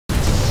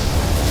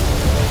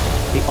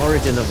The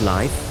origin of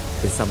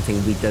life is something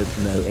we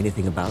don't know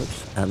anything about,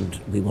 and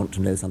we want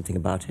to know something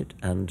about it.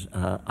 And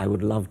I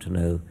would love to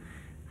know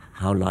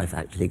how life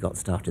actually got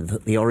started,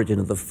 the origin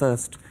of the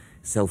first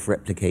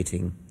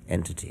self-replicating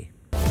entity.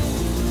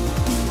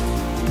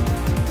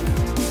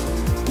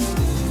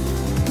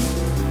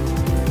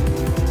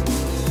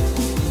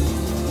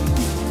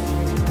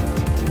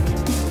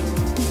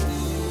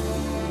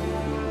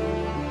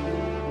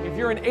 If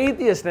you're an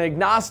atheist, an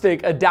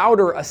agnostic, a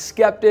doubter, a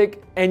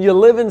skeptic, and you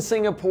live in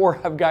Singapore,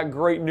 I've got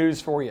great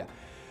news for you.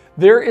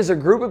 There is a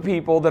group of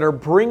people that are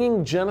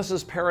bringing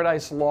Genesis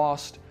Paradise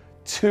Lost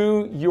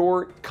to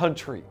your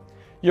country.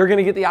 You're going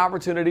to get the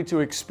opportunity to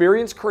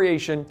experience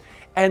creation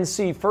and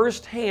see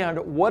firsthand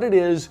what it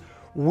is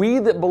we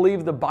that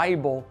believe the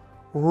Bible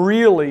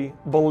really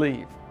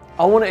believe.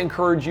 I want to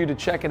encourage you to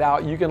check it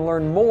out. You can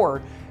learn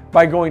more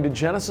by going to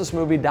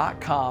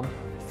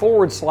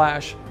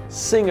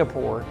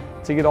genesismovie.com/Singapore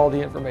to get all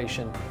the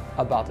information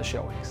about the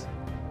showings.